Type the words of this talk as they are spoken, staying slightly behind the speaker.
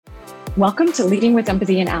Welcome to Leading with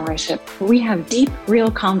Empathy and Allyship, where we have deep,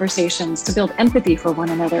 real conversations to build empathy for one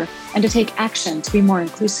another and to take action to be more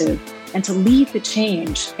inclusive and to lead the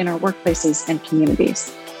change in our workplaces and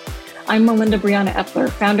communities. I'm Melinda Brianna Epler,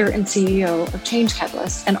 founder and CEO of Change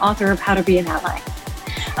Catalyst and author of How to Be an Ally.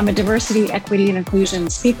 I'm a diversity, equity, and inclusion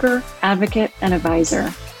speaker, advocate, and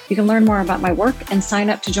advisor. You can learn more about my work and sign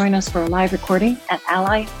up to join us for a live recording at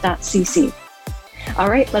ally.cc. All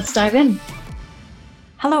right, let's dive in.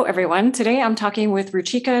 Hello, everyone. Today I'm talking with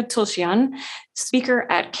Ruchika Tulshyan, speaker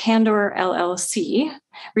at Candor LLC.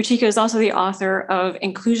 Ruchika is also the author of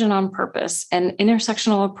Inclusion on Purpose, an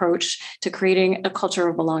intersectional approach to creating a culture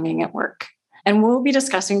of belonging at work. And we'll be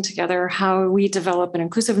discussing together how we develop an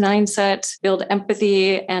inclusive mindset, build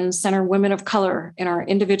empathy, and center women of color in our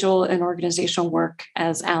individual and organizational work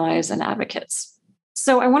as allies and advocates.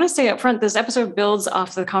 So I want to say up front, this episode builds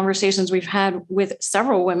off the conversations we've had with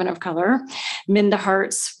several women of color, Minda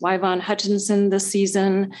Harts, Yvonne Hutchinson this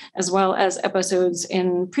season, as well as episodes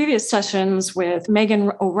in previous sessions with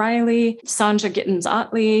Megan O'Reilly, Sanja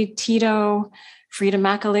Gittins-Otley, Tito, Frida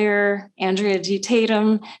McAleer, Andrea G.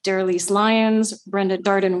 Tatum, Darylise Lyons, Brenda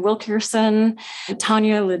Darden-Wilkerson,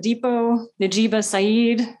 Tanya Ladipo, Najiba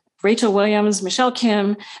Saeed, Rachel Williams, Michelle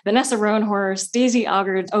Kim, Vanessa Roanhorse, Daisy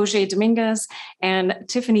Augard, Ojay Dominguez, and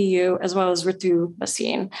Tiffany Yu, as well as Ritu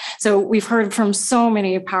Basine. So we've heard from so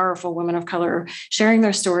many powerful women of color sharing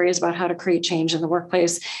their stories about how to create change in the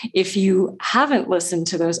workplace. If you haven't listened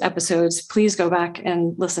to those episodes, please go back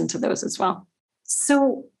and listen to those as well.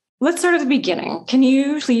 So let's start at the beginning. Can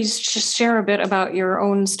you please just share a bit about your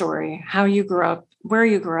own story, how you grew up, where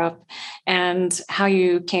you grew up, and how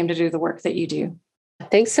you came to do the work that you do?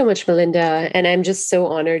 Thanks so much, Melinda. And I'm just so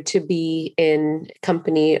honored to be in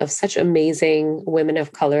company of such amazing women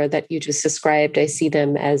of color that you just described. I see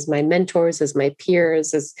them as my mentors, as my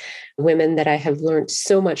peers, as women that I have learned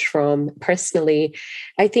so much from personally.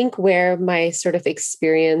 I think where my sort of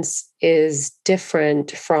experience is different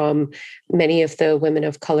from many of the women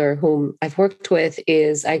of color whom I've worked with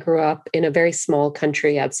is I grew up in a very small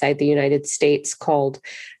country outside the United States called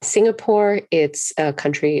Singapore. It's a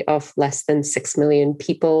country of less than 6 million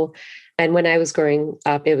people. And when I was growing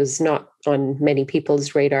up, it was not on many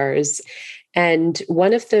people's radars. And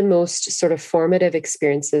one of the most sort of formative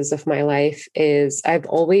experiences of my life is I've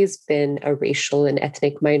always been a racial and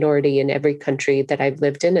ethnic minority in every country that I've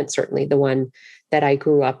lived in, and certainly the one that I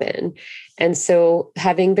grew up in. And so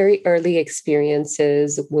having very early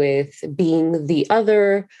experiences with being the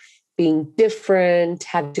other, being different,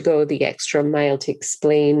 had to go the extra mile to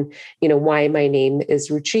explain, why my name is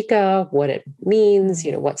Ruchika, what it means,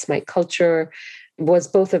 what's my culture, was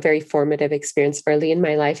both a very formative experience early in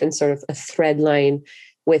my life and sort of a thread line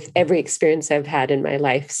with every experience I've had in my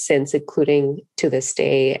life since, including to this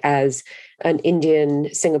day as an Indian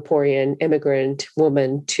Singaporean immigrant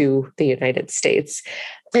woman to the United States.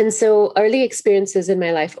 And so early experiences in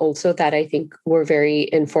my life also that I think were very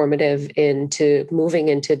informative into moving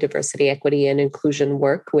into diversity, equity, and inclusion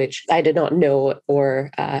work, which I did not know or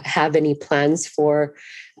have any plans for.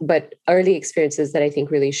 But early experiences that I think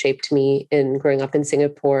really shaped me in growing up in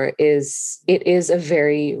Singapore is it is a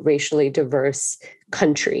very racially diverse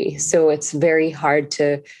country. So it's very hard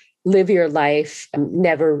to live your life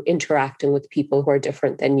never interacting with people who are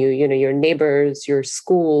different than you, your neighbors, your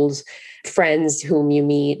schools, friends whom you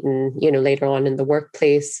meet, and, later on in the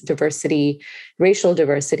workplace. Racial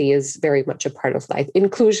diversity is very much a part of life.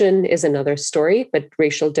 Inclusion is another story, but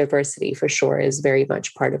racial diversity for sure is very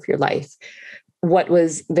much part of your life. What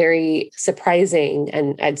was very surprising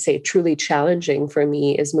and I'd say truly challenging for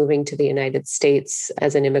me is moving to the United States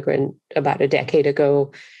as an immigrant about a decade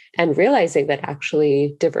ago and realizing that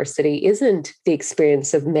actually diversity isn't the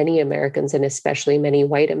experience of many Americans and especially many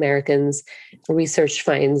white Americans. Research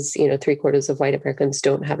finds, 3/4 of white Americans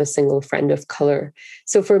don't have a single friend of color.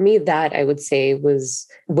 So for me, that I would say was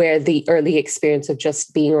where the early experience of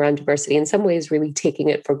just being around diversity, in some ways really taking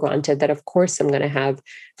it for granted that of course I'm going to have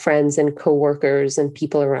friends and coworkers and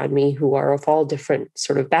people around me who are of all different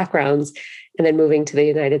sort of backgrounds. And then moving to the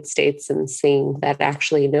United States and seeing that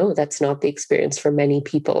actually, no, that's not the experience for many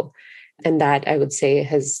people. And that I would say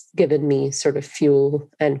has given me sort of fuel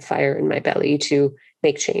and fire in my belly to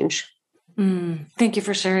make change. Thank you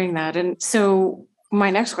for sharing that. And so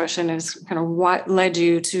my next question is kind of what led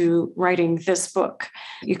you to writing this book?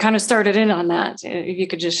 You kind of started in on that. If you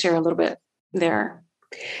could just share a little bit there.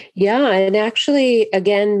 Yeah. And actually,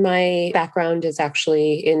 again, my background is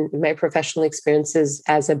actually in my professional experiences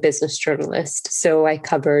as a business journalist. So I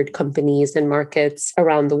covered companies and markets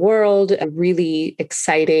around the world, a really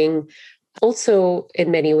exciting also in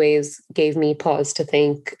many ways gave me pause to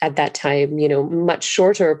think at that time, much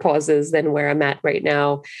shorter pauses than where I'm at right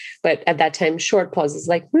now. But at that time, short pauses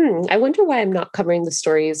like, I wonder why I'm not covering the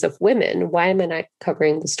stories of women. Why am I not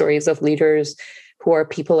covering the stories of leaders who are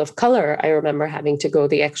people of color? I remember having to go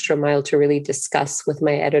the extra mile to really discuss with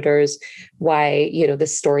my editors why,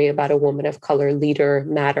 this story about a woman of color leader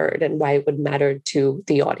mattered and why it would matter to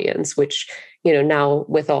the audience, which, now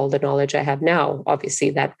with all the knowledge I have now,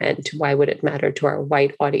 obviously that meant why would it matter to our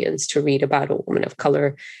white audience to read about a woman of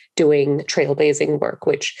color doing trailblazing work,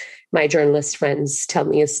 which my journalist friends tell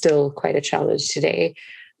me is still quite a challenge today.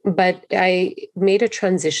 But I made a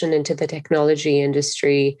transition into the technology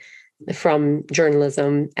industry from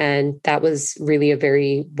journalism. And that was really a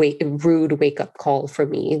very rude wake-up call for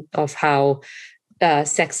me of how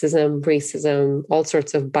sexism, racism, all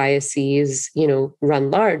sorts of biases, run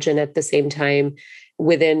large. And at the same time,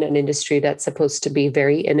 within an industry that's supposed to be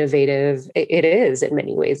very innovative, it is in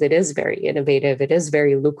many ways, it is very innovative. It is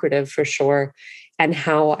very lucrative for sure. And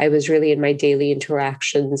how I was really in my daily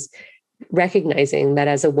interactions recognizing that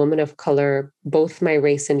as a woman of color, both my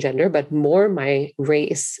race and gender, but more my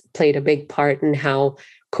race played a big part in how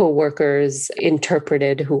coworkers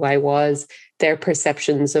interpreted who I was, their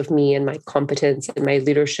perceptions of me and my competence and my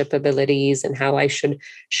leadership abilities and how I should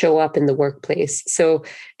show up in the workplace. So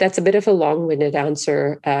that's a bit of a long-winded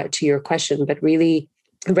answer to your question, but really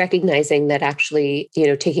recognizing that actually,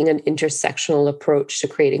 taking an intersectional approach to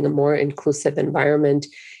creating a more inclusive environment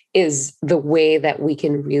is the way that we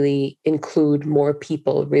can really include more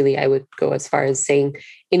people. Really, I would go as far as saying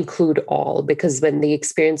include all, because when the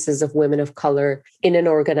experiences of women of color in an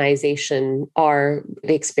organization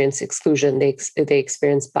they experience exclusion, they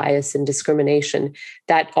experience bias and discrimination,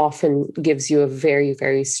 that often gives you a very,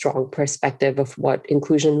 very strong perspective of what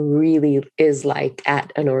inclusion really is like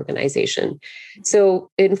at an organization. So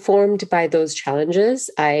informed by those challenges,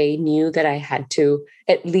 I knew that I had to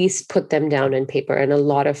at least put them down on paper. And a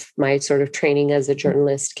lot of my sort of training as a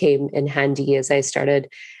journalist came in handy as I started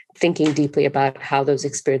thinking deeply about how those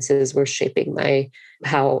experiences were shaping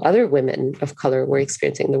how other women of color were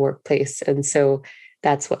experiencing the workplace. And so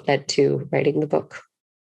that's what led to writing the book.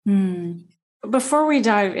 Before we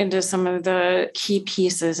dive into some of the key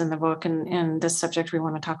pieces in the book and the subject we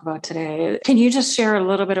want to talk about today, can you just share a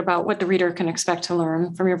little bit about what the reader can expect to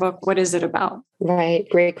learn from your book? What is it about? Right.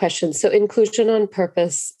 Great question. So Inclusion on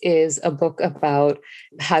Purpose is a book about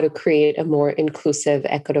how to create a more inclusive,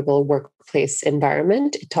 equitable workplace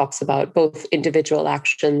environment. It talks about both individual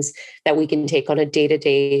actions that we can take on a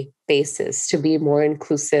day-to-day basis to be more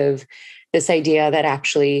inclusive. This idea that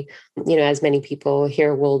actually, as many people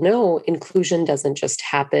here will know, inclusion doesn't just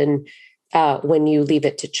happen when you leave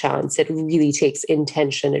it to chance. It really takes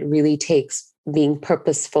intention. It really takes being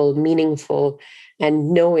purposeful, meaningful,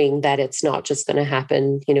 and knowing that it's not just going to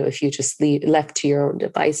happen, if you just left to your own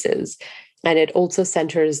devices. And it also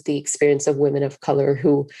centers the experience of women of color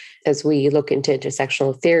who, as we look into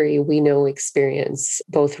intersectional theory, we know experience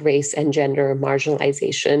both race and gender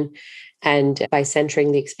marginalization. And by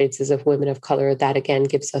centering the experiences of women of color, that again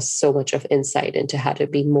gives us so much of insight into how to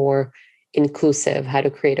be more inclusive, how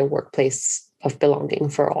to create a workplace of belonging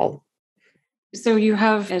for all. So you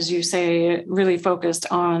have, as you say, really focused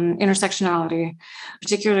on intersectionality,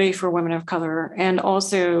 particularly for women of color, and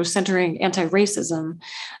also centering anti-racism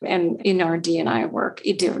and in our D&I work,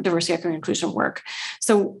 diversity, equity, and inclusion work.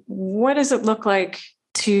 So what does it look like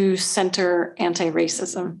to center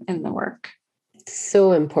anti-racism in the work?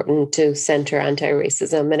 So important to center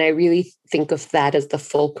anti-racism. And I really think of that as the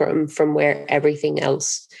fulcrum from where everything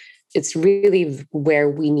else, it's really where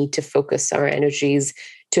we need to focus our energies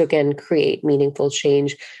to, again, create meaningful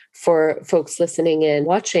change. For folks listening and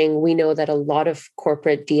watching, we know that a lot of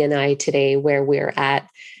corporate D&I today, where we're at,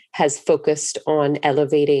 has focused on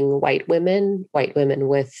elevating white women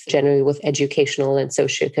generally with educational and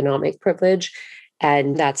socioeconomic privilege.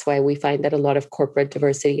 And that's why we find that a lot of corporate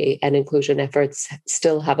diversity and inclusion efforts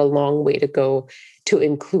still have a long way to go to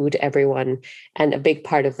include everyone. And a big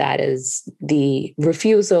part of that is the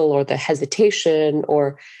refusal or the hesitation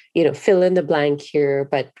or, fill in the blank here,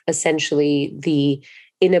 but essentially the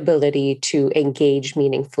inability to engage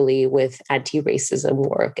meaningfully with anti-racism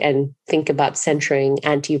work and think about centering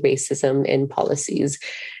anti-racism in policies.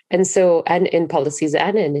 And so, and in policies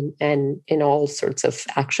and in all sorts of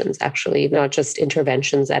actions, actually, not just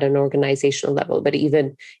interventions at an organizational level, but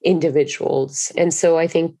even individuals. And so I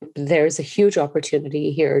think there's a huge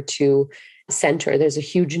opportunity here to center. There's a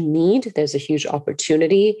huge need, there's a huge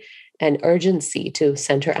opportunity and urgency to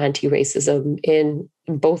center anti-racism in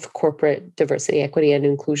both corporate diversity, equity, and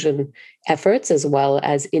inclusion efforts, as well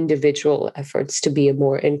as individual efforts to be a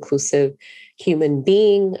more inclusive human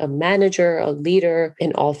being, a manager, a leader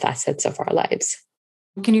in all facets of our lives.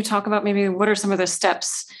 Can you talk about maybe what are some of the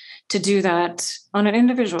steps to do that on an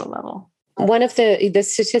individual level? One of the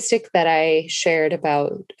statistic that I shared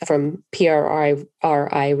about from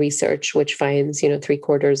PRI research, which finds,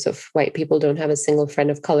 3/4 of white people don't have a single friend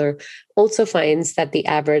of color, also finds that the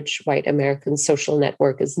average white American social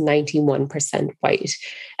network is 91% white.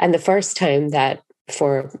 And the first time that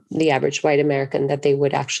for the average white American that they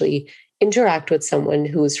would actually interact with someone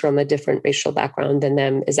who's from a different racial background than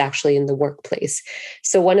them is actually in the workplace.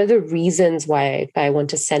 So one of the reasons why I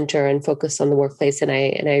want to center and focus on the workplace, and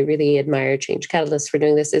I really admire Change Catalyst for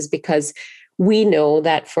doing this, is because we know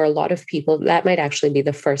that for a lot of people, that might actually be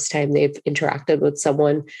the first time they've interacted with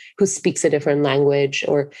someone who speaks a different language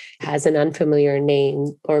or has an unfamiliar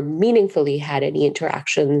name or meaningfully had any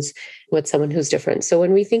interactions with someone who's different. So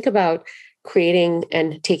when we think about creating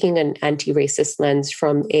and taking an anti-racist lens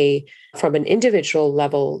from an individual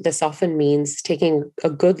level, this often means taking a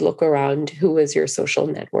good look around who is your social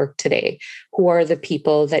network today. Who are the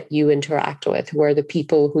people that you interact with? Who are the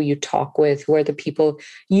people who you talk with? Who are the people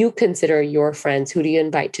you consider your friends? Who do you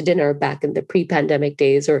invite to dinner back in the pre-pandemic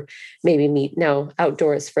days, or maybe meet now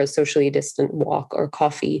outdoors for a socially distant walk or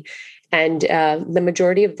coffee? And the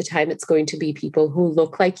majority of the time, it's going to be people who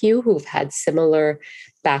look like you, who've had similar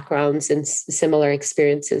backgrounds and similar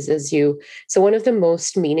experiences as you. So one of the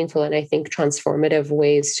most meaningful and I think transformative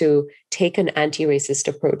ways to take an anti-racist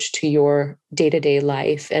approach to your day-to-day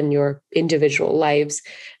life and your individual lives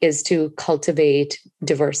is to cultivate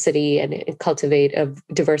diversity and cultivate a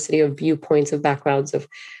diversity of viewpoints, of backgrounds,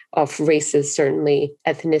 of races, certainly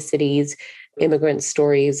ethnicities, immigrant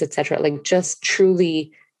stories, etc. Like just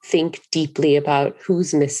truly think deeply about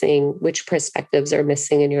who's missing, which perspectives are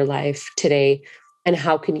missing in your life today, and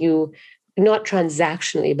how can you, not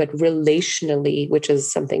transactionally, but relationally, which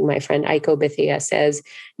is something my friend Aiko Bethia says,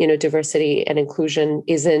 diversity and inclusion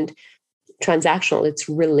isn't transactional, it's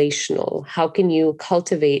relational. How can you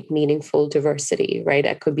cultivate meaningful diversity, right?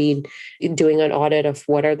 That could be doing an audit of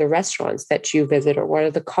what are the restaurants that you visit or what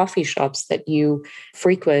are the coffee shops that you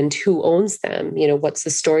frequent, who owns them, what's the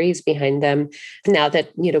stories behind them. Now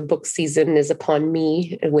that, book season is upon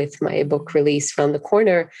me with my book release around the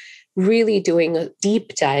corner, really doing a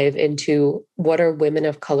deep dive into what are women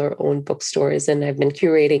of color owned bookstores. And I've been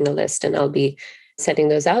curating a list and I'll be sending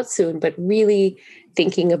those out soon, but really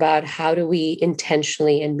thinking about how do we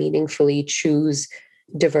intentionally and meaningfully choose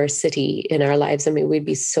diversity in our lives. I mean, we'd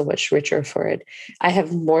be so much richer for it. I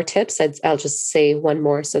have more tips. I'll just say one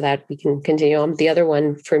more so that we can continue on. The other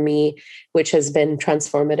one for me, which has been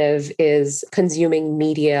transformative, is consuming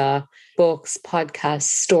media, books, podcasts,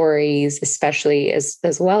 stories, especially as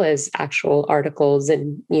well as actual articles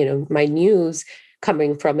and, my news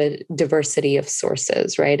coming from a diversity of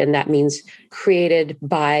sources, right? And that means created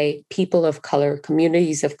by people of color,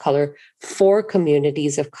 communities of color, for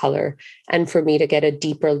communities of color. And for me to get a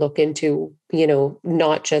deeper look into,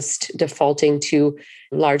 not just defaulting to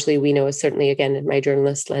largely, we know, certainly again, in my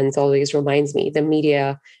journalist lens always reminds me, the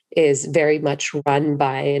media is very much run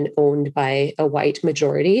by and owned by a white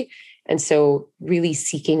majority. And so really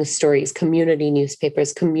seeking stories, community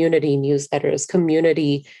newspapers, community newsletters,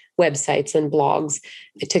 community websites and blogs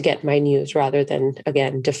to get my news rather than,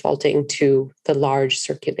 again, defaulting to the large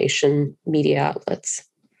circulation media outlets.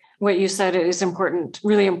 What you said is important,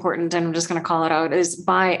 really important, and I'm just going to call it out, is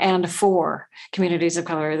by and for communities of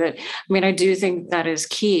color. I do think that is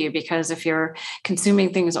key, because if you're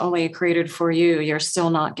consuming things only created for you, you're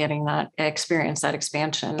still not getting that experience, that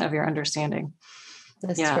expansion of your understanding.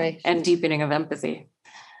 That's right. And deepening of empathy.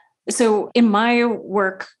 So in my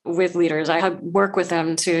work with leaders, I work with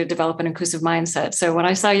them to develop an inclusive mindset. So when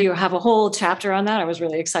I saw you have a whole chapter on that, I was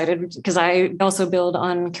really excited, because I also build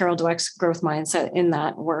on Carol Dweck's growth mindset in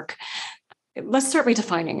that work. Let's start by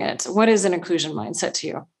defining it. What is an inclusion mindset to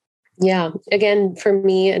you? Yeah, again, for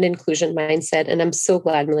me, an inclusion mindset. And I'm so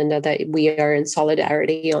glad, Melinda, that we are in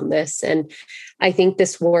solidarity on this. And I think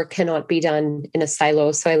this work cannot be done in a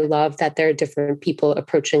silo. So I love that there are different people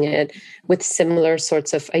approaching it with similar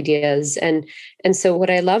sorts of ideas. And so what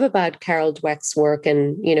I love about Carol Dweck's work,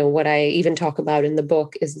 and what I even talk about in the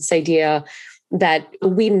book, is this idea that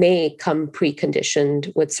we may come preconditioned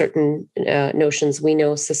with certain notions. We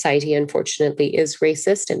know society, unfortunately, is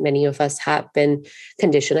racist, and many of us have been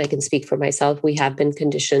conditioned. I can speak for myself. We have been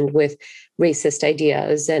conditioned with racist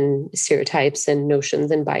ideas and stereotypes and notions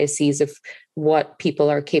and biases of what people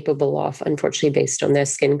are capable of, unfortunately, based on their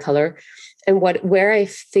skin color. And where I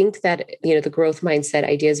think that, the growth mindset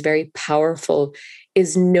idea is very powerful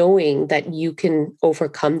is knowing that you can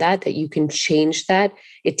overcome that you can change that.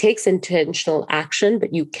 It takes intentional action,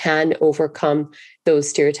 but you can overcome those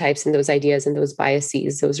stereotypes and those ideas and those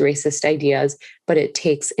biases, those racist ideas, but it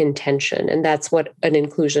takes intention. And that's what an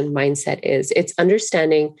inclusion mindset is. It's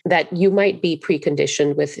understanding that you might be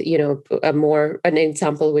preconditioned with, an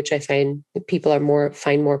example which I find people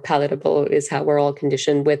find more palatable is how we're all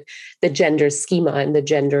conditioned with the gender schema and the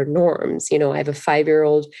gender norms. I have a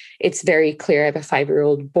 5-year-old, it's very clear I have a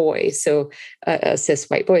 5-year-old boy, so a cis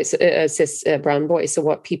white boy, a cis brown boy. So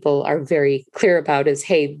what people are very clear about is,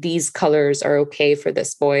 hey, these colors are okay for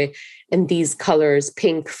this boy, and these colors,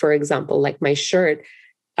 pink, for example, like my shirt,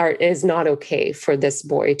 is not okay for this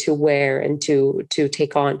boy to wear and to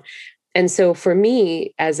take on. And so for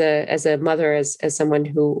me, as a mother, as someone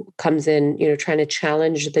who comes in, trying to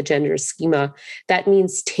challenge the gender schema, that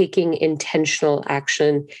means taking intentional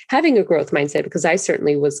action, having a growth mindset, because I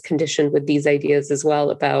certainly was conditioned with these ideas as well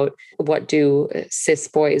about what do cis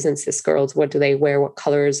boys and cis girls, what do they wear, what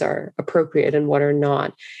colors are appropriate and what are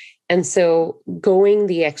not. And so going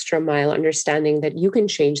the extra mile, understanding that you can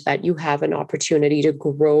change that, you have an opportunity to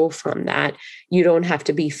grow from that. You don't have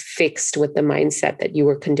to be fixed with the mindset that you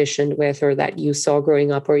were conditioned with or that you saw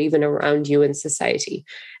growing up or even around you in society.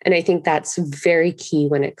 And I think that's very key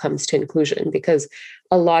when it comes to inclusion, because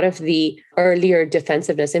a lot of the earlier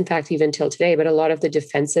defensiveness, in fact, even till today, but a lot of the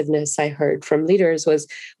defensiveness I heard from leaders was,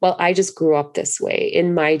 well, I just grew up this way.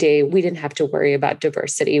 In my day, we didn't have to worry about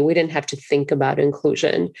diversity. We didn't have to think about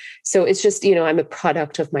inclusion. So it's just, I'm a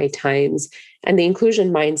product of my times. And the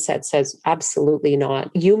inclusion mindset says, absolutely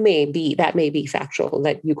not. That may be factual,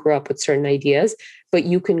 that you grew up with certain ideas, but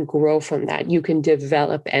you can grow from that. You can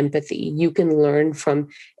develop empathy. You can learn from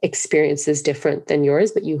experiences different than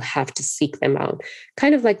yours, but you have to seek them out.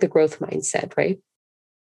 Kind of like the growth mindset, right?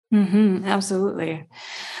 Mm-hmm, absolutely.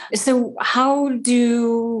 So how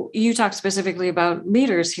do you talk specifically about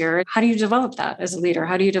leaders here? How do you develop that as a leader?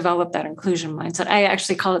 How do you develop that inclusion mindset? I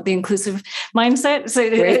actually call it the inclusive mindset. So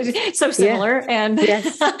it's so similar. Yeah. And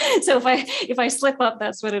yes. So if I slip up,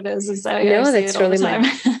 that's what it is. No, that's totally mine.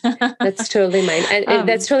 That's totally mine. And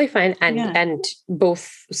that's totally fine. And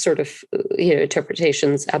both sort of,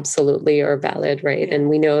 interpretations absolutely are valid, right? Yeah. And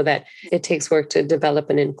we know that it takes work to develop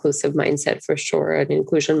an inclusive mindset for sure, an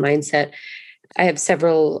inclusion mindset. I have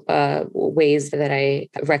several ways that I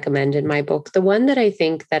recommend in my book. The one that I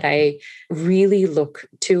think that I really look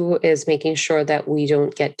to is making sure that we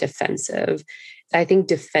don't get defensive. I think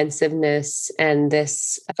defensiveness and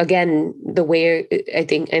this, again, the way I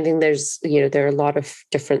think there's, there are a lot of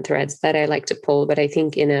different threads that I like to pull, but I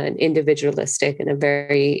think in an individualistic and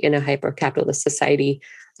in a hyper-capitalist society,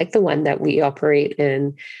 like the one that we operate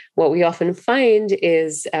in, what we often find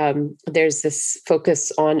is there's this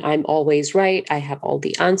focus on I'm always right. I have all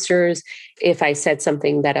the answers. If I said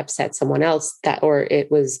something that upset someone else, or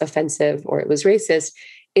it was offensive or it was racist,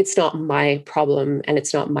 it's not my problem and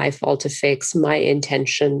it's not my fault to fix. My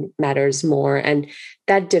intention matters more. And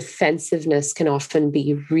that defensiveness can often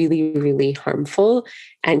be really, really harmful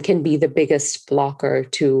and can be the biggest blocker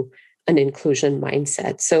to an inclusion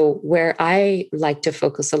mindset. So where I like to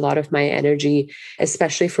focus a lot of my energy,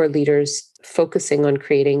 especially for leaders focusing on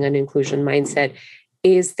creating an inclusion mindset,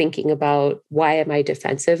 is thinking about, why am I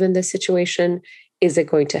defensive in this situation? Is it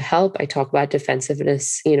going to help? I talk about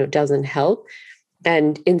defensiveness, doesn't help.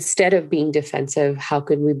 And instead of being defensive, how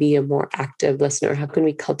can we be a more active listener? How can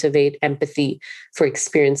we cultivate empathy for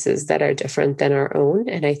experiences that are different than our own?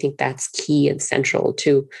 And I think that's key and central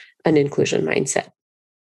to an inclusion mindset.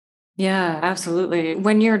 Yeah, absolutely.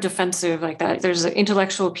 When you're defensive like that, there's an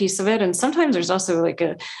intellectual piece of it. And sometimes there's also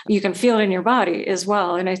you can feel it in your body as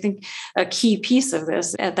well. And I think a key piece of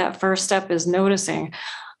this at that first step is noticing,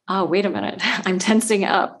 oh, wait a minute, I'm tensing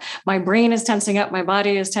up. My brain is tensing up. My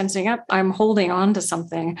body is tensing up. I'm holding on to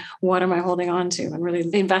something. What am I holding on to? And really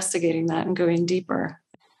investigating that and going deeper.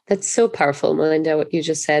 That's so powerful, Melinda, what you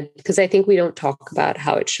just said, because I think we don't talk about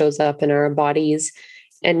how it shows up in our bodies.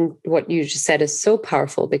 And what you just said is so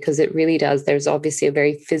powerful because it really does. There's obviously a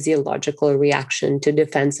very physiological reaction to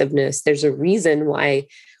defensiveness. There's a reason why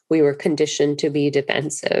we were conditioned to be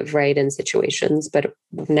defensive, right, in situations. But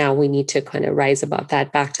now we need to kind of rise above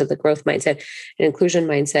that, back to the growth mindset and inclusion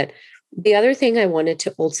mindset. The other thing I wanted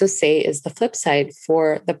to also say is the flip side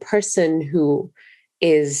for the person who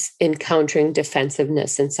is encountering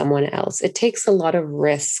defensiveness in someone else. It takes a lot of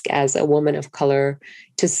risk as a woman of color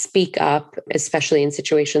to speak up, especially in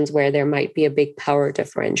situations where there might be a big power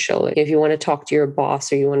differential. If you want to talk to your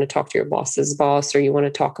boss, or you want to talk to your boss's boss, or you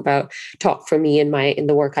want to talk for me in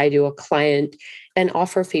the work I do, a client, and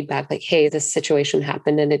offer feedback like, hey, this situation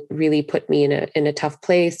happened and it really put me in a tough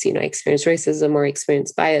place. I experienced racism or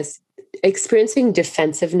experienced bias. Experiencing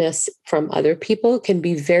defensiveness from other people can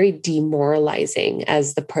be very demoralizing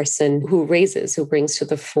as the person who brings to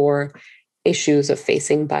the fore issues of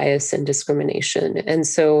facing bias and discrimination. And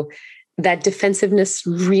so that defensiveness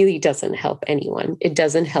really doesn't help anyone. It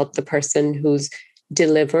doesn't help the person who's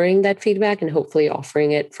delivering that feedback and hopefully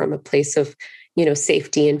offering it from a place of,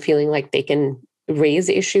 safety and feeling like they can raise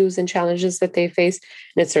issues and challenges that they face.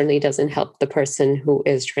 And it certainly doesn't help the person who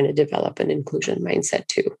is trying to develop an inclusion mindset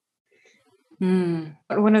too.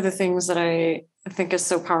 One of the things that I think is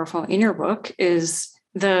so powerful in your book is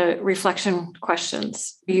the reflection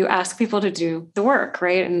questions. You ask people to do the work,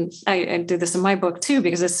 right? And I do this in my book too,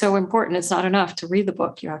 because it's so important. It's not enough to read the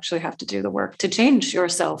book. You actually have to do the work to change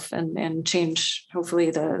yourself and change, hopefully,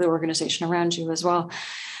 the organization around you as well.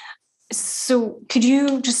 So could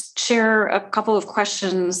you just share a couple of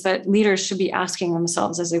questions that leaders should be asking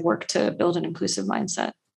themselves as they work to build an inclusive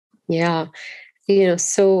mindset? Yeah.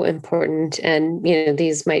 So important. And,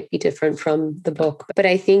 these might be different from the book, but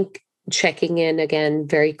I think checking in again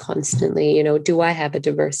very constantly, do I have a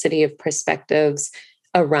diversity of perspectives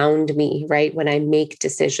around me, right? When I make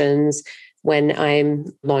decisions, when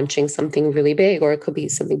I'm launching something really big, or it could be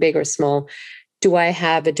something big or small, do I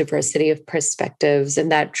have a diversity of perspectives?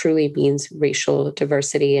 And that truly means racial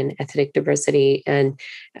diversity and ethnic diversity, and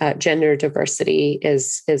gender diversity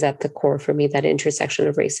is at the core for me. That intersection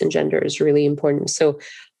of race and gender is really important. So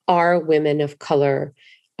are women of color,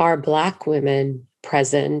 are Black women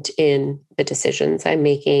present in the decisions I'm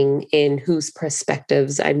making, in whose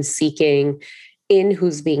perspectives I'm seeking, in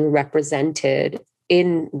who's being represented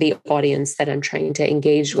in the audience that I'm trying to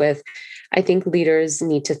engage with? I think leaders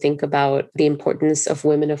need to think about the importance of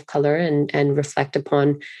women of color and reflect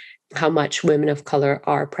upon how much women of color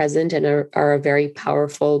are present and are a very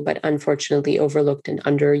powerful, but unfortunately overlooked and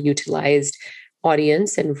underutilized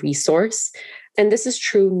audience and resource. And this is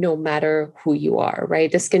true no matter who you are, right?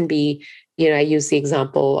 This can be, I use the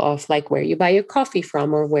example of like where you buy your coffee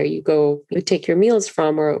from, or where you go you take your meals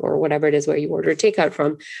from, or whatever it is, where you order takeout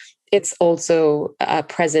from. It's also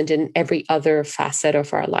present in every other facet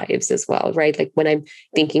of our lives as well, right? Like when I'm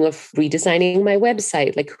thinking of redesigning my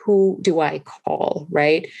website, like who do I call,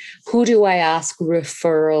 right? Who do I ask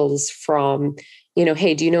referrals from?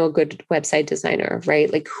 Hey, do you know a good website designer,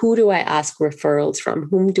 right? Like who do I ask referrals from?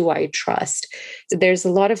 Whom do I trust? So there's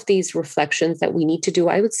a lot of these reflections that we need to do,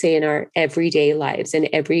 I would say, in our everyday lives, in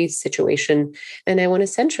every situation. And I want to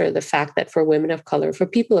center the fact that for women of color, for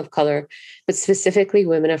people of color, but specifically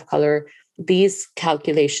women of color, these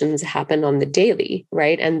calculations happen on the daily,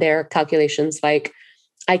 right? And they're calculations like,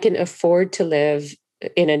 I can afford to live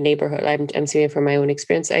in a neighborhood. I'm speaking from my own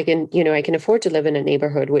experience. I can afford to live in a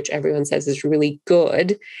neighborhood which everyone says is really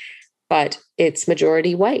good, but it's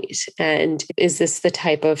majority white. And is this the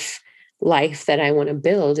type of life that I want to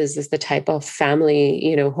build? Is this the type of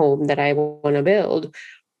family, home that I want to build?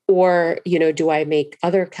 Or, do I make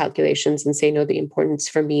other calculations and say, no, the importance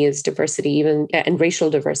for me is diversity, even and racial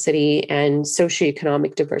diversity and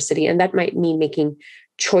socioeconomic diversity. And that might mean making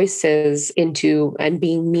choices into and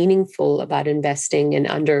being meaningful about investing in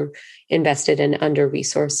underinvested and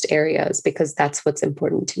under-resourced areas, because that's what's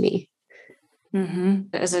important to me. Mm-hmm.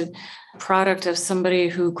 As a product of somebody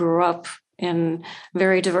who grew up in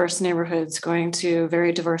very diverse neighborhoods, going to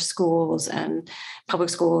very diverse schools and public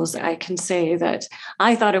schools, I can say that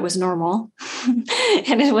I thought it was normal.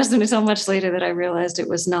 And it wasn't until much later that I realized it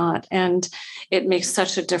was not. And it makes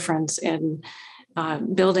such a difference in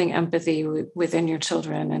building empathy within your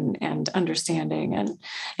children and understanding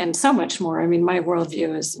and so much more. I mean, my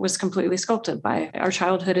worldview was completely sculpted by our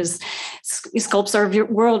childhood. Sculpts our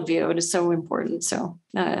worldview. It is so important. So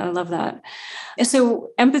I love that. And so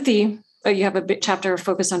empathy. You have a big chapter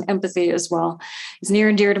focused on empathy as well. It's near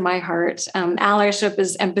and dear to my heart. Allyship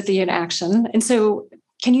is empathy in action. And so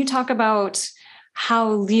can you talk about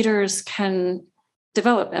how leaders can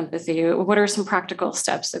develop empathy? What are some practical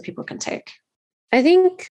steps that people can take? I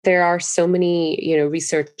think there are so many,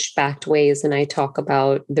 research-backed ways, and I talk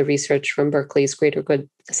about the research from Berkeley's Greater Good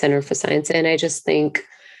Center for Science. And I just think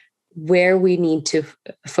where we need to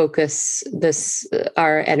focus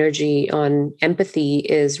our energy on empathy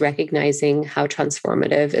is recognizing how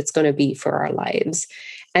transformative it's going to be for our lives.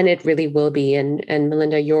 And it really will be. And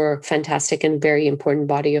Melinda, your fantastic and very important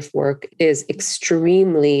body of work is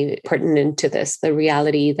extremely pertinent to this. The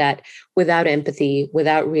reality that without empathy,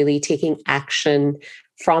 without really taking action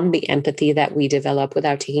from the empathy that we develop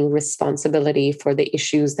without taking responsibility for the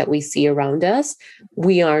issues that we see around us,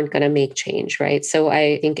 we aren't going to make change, right? So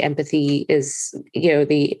I think empathy is,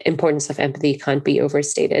 the importance of empathy can't be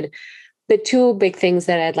overstated. The two big things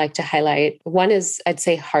that I'd like to highlight, one is, I'd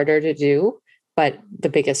say, harder to do, but the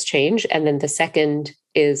biggest change. And then the second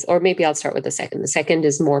is, or maybe I'll start with the second. The second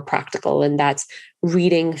is more practical, and that's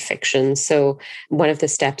reading fiction. So one of the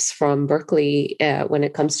steps from Berkeley when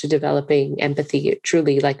it comes to developing empathy,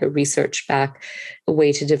 truly like a research-backed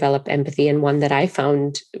way to develop empathy, and one that I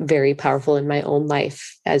found very powerful in my own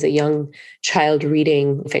life as a young child,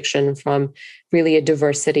 reading fiction from really a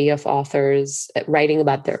diversity of authors writing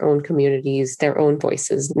about their own communities, their own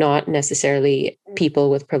voices, not necessarily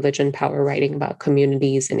people with privilege and power writing about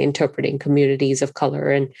communities and interpreting communities of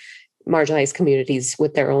color and marginalized communities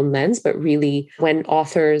with their own lens, but really when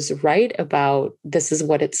authors write about this is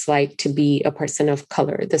what it's like to be a person of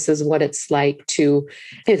color, this is what it's like to,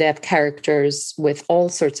 they have characters with all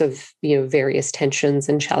sorts of various tensions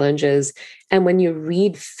and challenges. And when you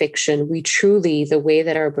read fiction, we truly, the way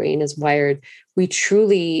that our brain is wired, we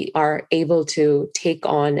truly are able to take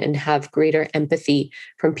on and have greater empathy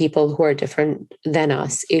from people who are different than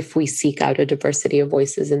us if we seek out a diversity of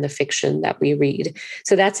voices in the fiction that we read.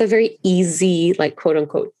 So that's a very easy, like quote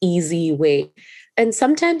unquote, easy way. And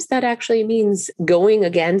sometimes that actually means going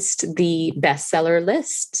against the bestseller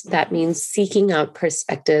list. That means seeking out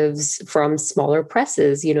perspectives from smaller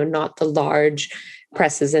presses, not the large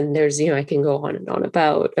presses. And there's, I can go on and on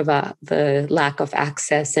about the lack of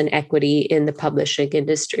access and equity in the publishing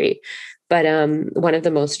industry. But one of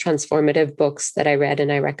the most transformative books that I read,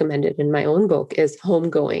 and I recommended in my own book, is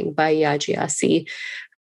Homegoing by Yajiasi,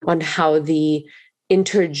 on how the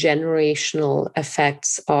intergenerational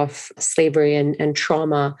effects of slavery and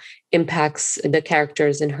trauma impacts the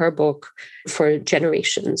characters in her book for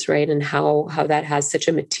generations, right? And how that has such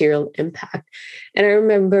a material impact. And I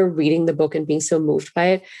remember reading the book and being so moved by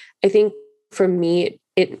it. I think for me,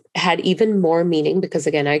 it had even more meaning because,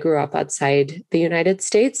 again, I grew up outside the United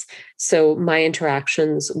States. So my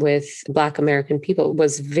interactions with Black American people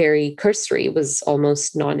was very cursory, was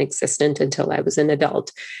almost non-existent until I was an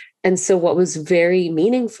adult. And so what was very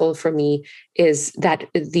meaningful for me is that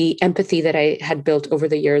the empathy that I had built over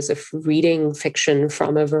the years of reading fiction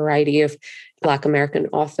from a variety of Black American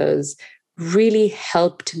authors really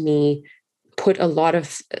helped me put a lot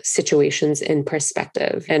of situations in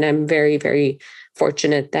perspective. And I'm very, very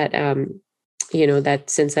fortunate that, that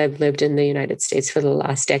since I've lived in the United States for the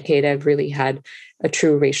last decade, I've really had a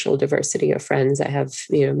true racial diversity of friends. I have,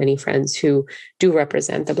 many friends who do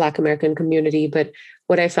represent the Black American community. But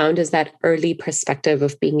what I found is that early perspective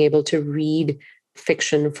of being able to read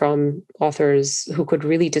fiction from authors who could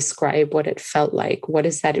really describe what it felt like. What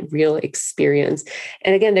is that real experience?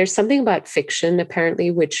 And again, there's something about fiction,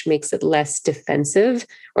 apparently, which makes it less defensive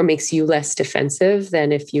or makes you less defensive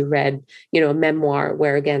than if you read, a memoir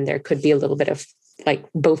where, again, there could be a little bit of like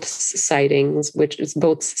both sightings, which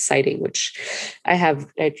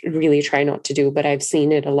I really try not to do, but I've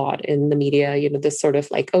seen it a lot in the media, this sort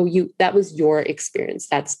of like, that was your experience.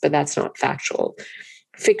 But that's not factual.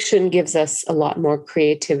 Fiction gives us a lot more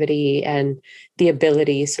creativity and the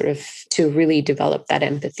ability sort of to really develop that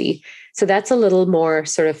empathy. So that's a little more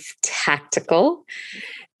sort of tactical.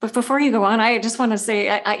 But before you go on, I just want to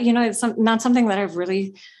say, it's not something that I've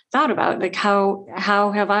really thought about, like how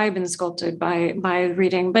have I been sculpted by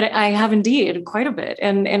reading? But I have indeed quite a bit,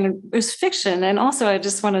 and it was fiction, and also I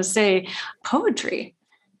just want to say poetry.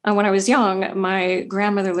 When I was young, my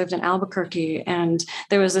grandmother lived in Albuquerque, and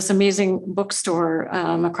there was this amazing bookstore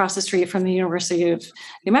across the street from the University of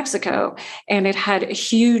New Mexico, and it had a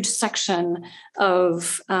huge section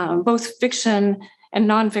of both fiction and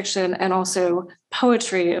nonfiction, and also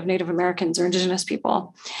poetry of Native Americans or Indigenous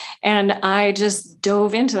people. And I just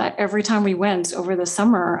dove into that every time we went over the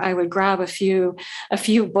summer. I would grab a few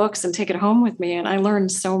books and take it home with me. And I learned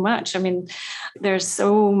so much. I mean, there's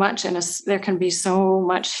so much in us. There can be so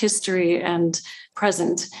much history and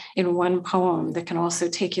present in one poem that can also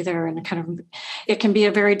take you there, and it can be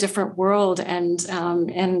a very different world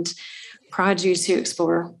and prod you to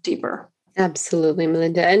explore deeper. Absolutely,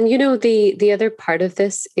 Melinda. And, the other part of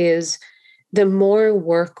this is the more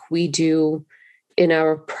work we do in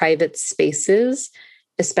our private spaces,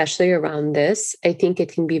 especially around this, I think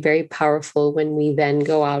it can be very powerful when we then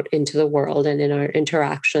go out into the world and in our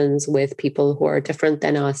interactions with people who are different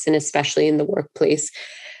than us, and especially in the workplace.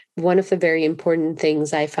 One of the very important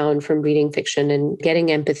things I found from reading fiction and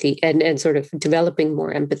getting empathy and sort of developing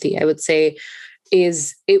more empathy, I would say,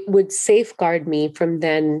 is it would safeguard me from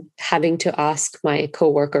then having to ask my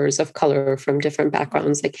coworkers of color from different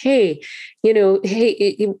backgrounds, like, hey,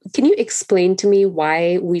 can you explain to me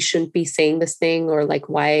why we shouldn't be saying this thing, or like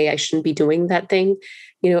why I shouldn't be doing that thing?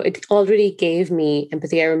 It already gave me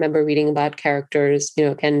empathy. I remember reading about characters,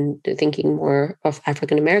 again, thinking more of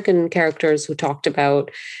African American characters who talked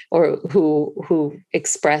about, or who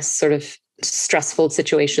express sort of stressful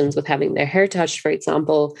situations with having their hair touched, for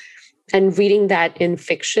example. And reading that in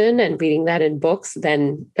fiction and reading that in books,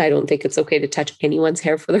 then I don't think it's okay to touch anyone's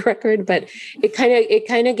hair, for the record. But it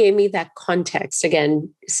kind of gave me that context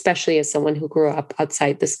again, especially as someone who grew up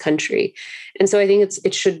outside this country. And so I think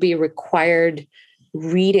it should be required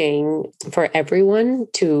reading for everyone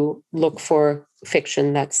to look for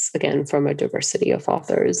fiction that's, again, from a diversity of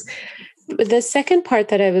authors. The second part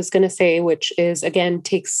that I was going to say, which is, again,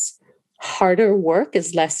 takes harder work,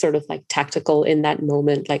 is less sort of like tactical in that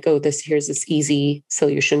moment, like, oh, here's this easy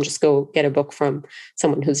solution, just go get a book from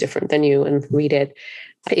someone who's different than you and read it,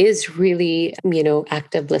 is really,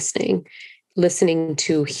 active listening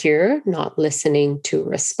to hear, not listening to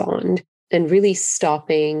respond, and really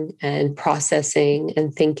stopping and processing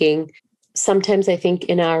and thinking. Sometimes I think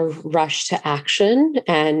in our rush to action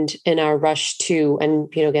and in our rush to, and,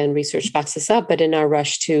 again, research backs this up, but in our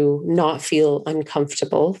rush to not feel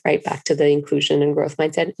uncomfortable, right? Back to the inclusion and growth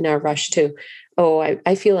mindset, in our rush to,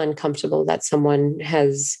 I feel uncomfortable that someone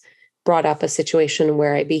has brought up a situation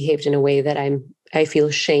where I behaved in a way that I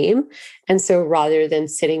feel shame. And so rather than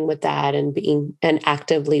sitting with that and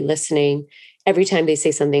actively listening, every time they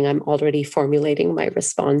say something, I'm already formulating my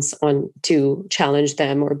response on to challenge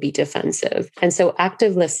them or be defensive. And so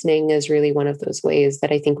active listening is really one of those ways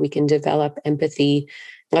that I think we can develop empathy,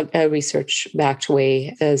 a research-backed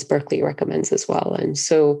way, as Berkeley recommends as well. And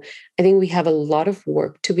so I think we have a lot of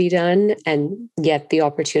work to be done, and yet the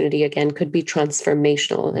opportunity, again, could be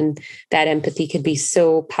transformational. And that empathy could be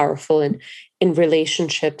so powerful in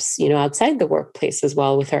relationships, outside the workplace as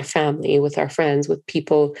well, with our family, with our friends, with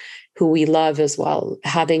people who we love as well.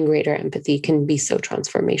 Having greater empathy can be so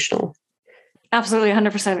transformational. Absolutely,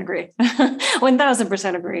 100% agree.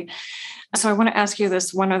 1000% agree. So I want to ask you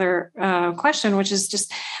this one other question, which is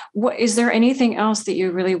just, is there anything else that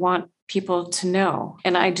you really want people to know?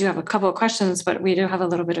 And I do have a couple of questions, but we do have a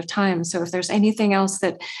little bit of time. So if there's anything else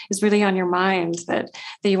that is really on your mind that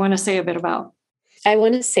you want to say a bit about. I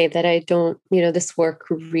want to say that I don't, this work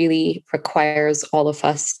really requires all of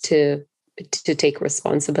us to take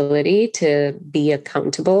responsibility, to be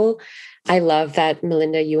accountable. I love that,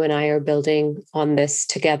 Melinda, you and I are building on this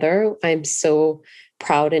together. I'm so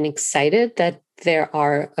proud and excited that there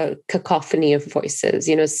are a cacophony of voices,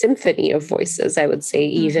 symphony of voices, I would say,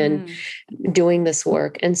 even doing this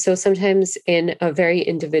work. And so sometimes in a very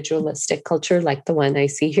individualistic culture like the one I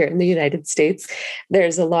see here in the United States,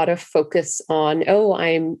 there's a lot of focus on,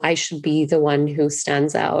 I should be the one who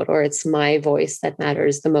stands out, or it's my voice that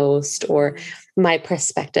matters the most, or my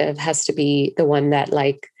perspective has to be the one that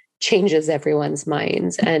changes everyone's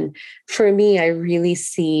minds. And for me, I really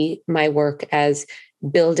see my work as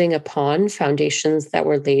building upon foundations that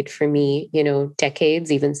were laid for me,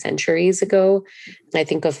 decades, even centuries ago. I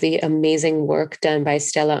think of the amazing work done by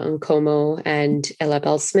Stella Nkomo and Ella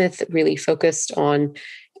Bell Smith, really focused on,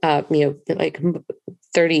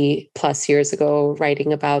 30 plus years ago,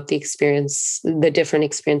 writing about the different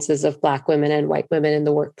experiences of Black women and white women in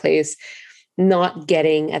the workplace, not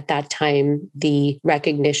getting at that time the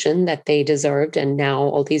recognition that they deserved. And now,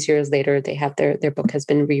 all these years later, they have their book has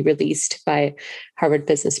been re-released by Harvard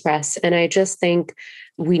Business Press. And I just think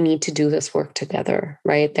we need to do this work together,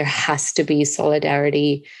 right? There has to be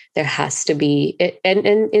solidarity. There has to be, and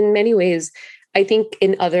in many ways, I think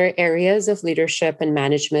in other areas of leadership and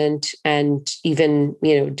management and even,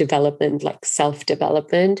 development, like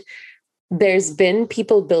self-development, there's been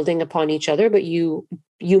people building upon each other, but you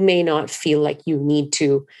may not feel like you need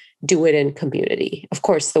to do it in community. Of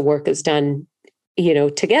course, the work is done,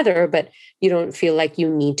 together, but you don't feel like you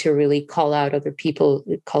need to really call out other people,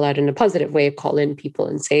 call out in a positive way, call in people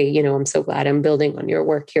and say, I'm so glad I'm building on your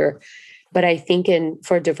work here. But I think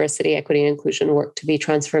for diversity, equity, and inclusion work to be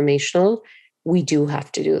transformational, we do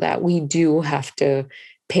have to do that. We do have to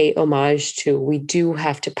pay homage to, we do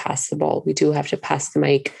have to pass the ball. We do have to pass the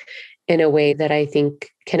mic in a way that I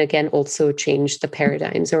think can, again, also change the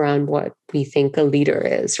paradigms around what we think a leader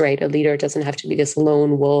is, right? A leader doesn't have to be this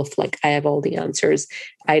lone wolf, like, I have all the answers,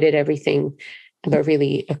 I did everything, but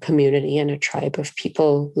really a community and a tribe of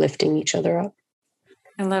people lifting each other up.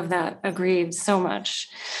 I love that. Agreed so much.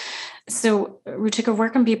 So, Ruchika, where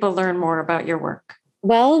can people learn more about your work?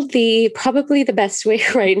 Well, probably the best way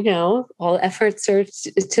right now, all efforts are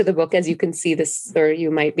to the book. As you can see this, or you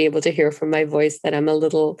might be able to hear from my voice that I'm a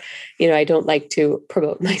little, I don't like to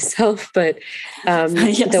promote myself, but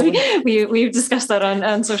yes, we've discussed that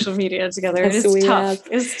on social media together. Yes, it's tough.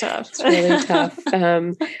 It's tough. It's really tough.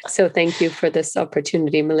 So thank you for this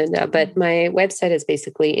opportunity, Melinda. But my website is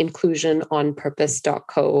basically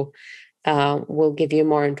inclusiononpurpose.co. We'll give you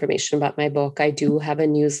more information about my book. I do have a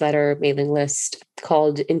newsletter mailing list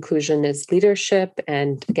called Inclusion is Leadership.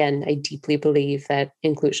 And again, I deeply believe that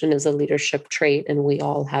inclusion is a leadership trait, and we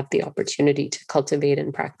all have the opportunity to cultivate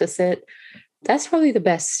and practice it. That's probably the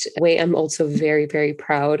best way. I'm also very, very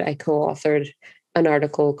proud. I co-authored an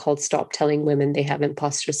article called Stop Telling Women They Have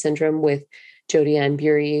Imposter Syndrome with Jodi Ann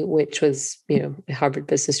Bury, which was, Harvard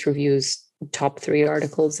Business Review's top 3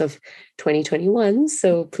 articles of 2021.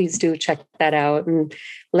 So please do check that out and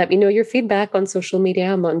let me know your feedback on social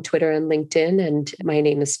media. I'm on Twitter and LinkedIn, and my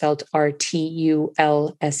name is spelled Rtulshyan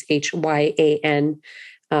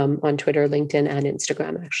on Twitter, LinkedIn, and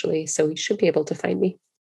Instagram, actually. So you should be able to find me.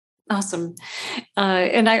 Awesome.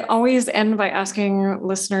 And I always end by asking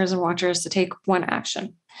listeners and watchers to take one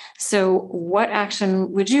action. So what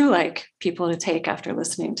action would you like people to take after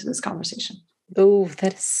listening to this conversation? Oh,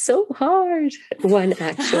 that is so hard. One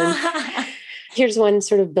action. Here's one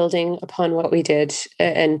sort of building upon what we did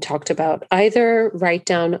and talked about. Either write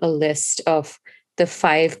down a list of the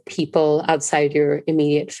 5 people outside your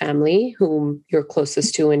immediate family whom you're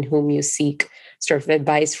closest to and whom you seek sort of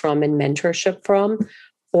advice from and mentorship from,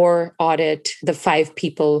 or audit the 5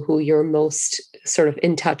 people who you're most sort of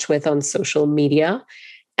in touch with on social media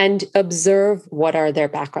and observe what are their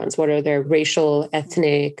backgrounds, what are their racial,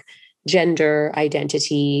 ethnic, gender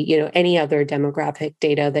identity, any other demographic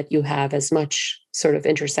data that you have, as much sort of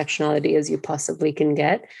intersectionality as you possibly can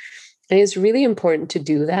get. And it's really important to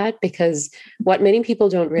do that, because what many people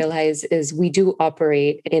don't realize is we do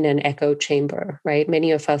operate in an echo chamber, right? Many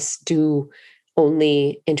of us do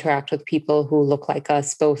only interact with people who look like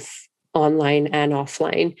us, both online and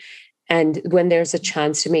offline. And when there's a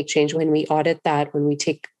chance to make change, when we audit that, when we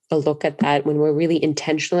take a look at that, when we're really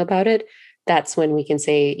intentional about it, that's when we can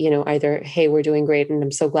say, either, hey, we're doing great and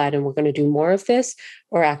I'm so glad and we're going to do more of this,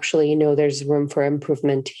 or actually, there's room for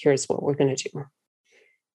improvement. Here's what we're going to do.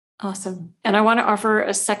 Awesome. And I want to offer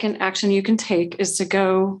a second action you can take is to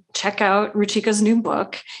go check out Ruchika's new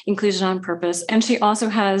book, Inclusion on Purpose. And she also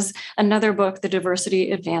has another book, The Diversity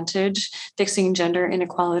Advantage, Fixing Gender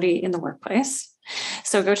Inequality in the Workplace.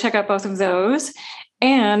 So go check out both of those.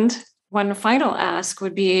 And one final ask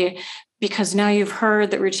would be, because now you've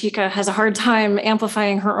heard that Ruchika has a hard time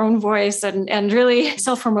amplifying her own voice, and really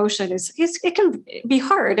self-promotion it can be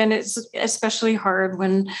hard. And it's especially hard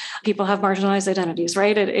when people have marginalized identities,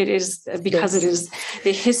 right? It is because It is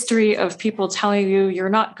the history of people telling you you're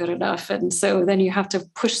not good enough. And so then you have to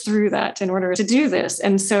push through that in order to do this.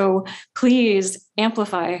 And so please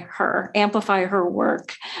amplify her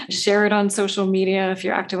work, share it on social media. If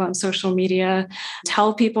you're active on social media,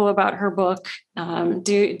 tell people about her book,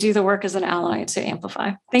 do the work as an ally to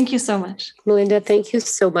amplify. Thank you so much. Melinda, thank you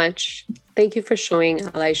so much. Thank you for showing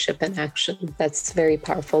allyship in action. That's very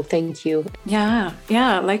powerful. Thank you. Yeah.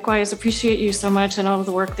 Likewise, appreciate you so much and all of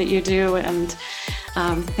the work that you do. And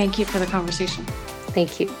thank you for the conversation.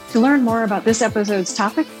 Thank you. To learn more about this episode's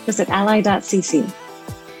topic, visit ally.cc.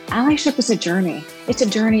 Allyship is a journey. It's a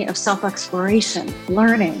journey of self-exploration,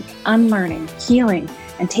 learning, unlearning, healing,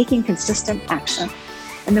 and taking consistent action.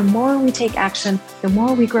 And the more we take action, the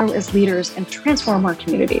more we grow as leaders and transform our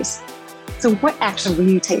communities. So what action will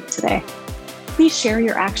you take today? Please share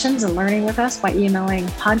your actions and learning with us by emailing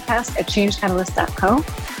podcast@changecatalyst.co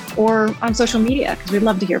or on social media, because we'd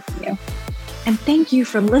love to hear from you. And thank you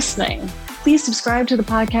for listening. Please subscribe to the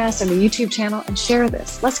podcast and the YouTube channel and share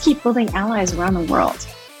this. Let's keep building allies around the world.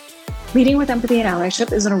 Leading with Empathy and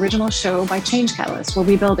Allyship is an original show by Change Catalyst, where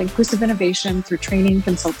we build inclusive innovation through training,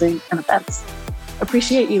 consulting, and events.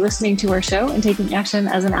 Appreciate you listening to our show and taking action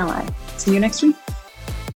as an ally. See you next week.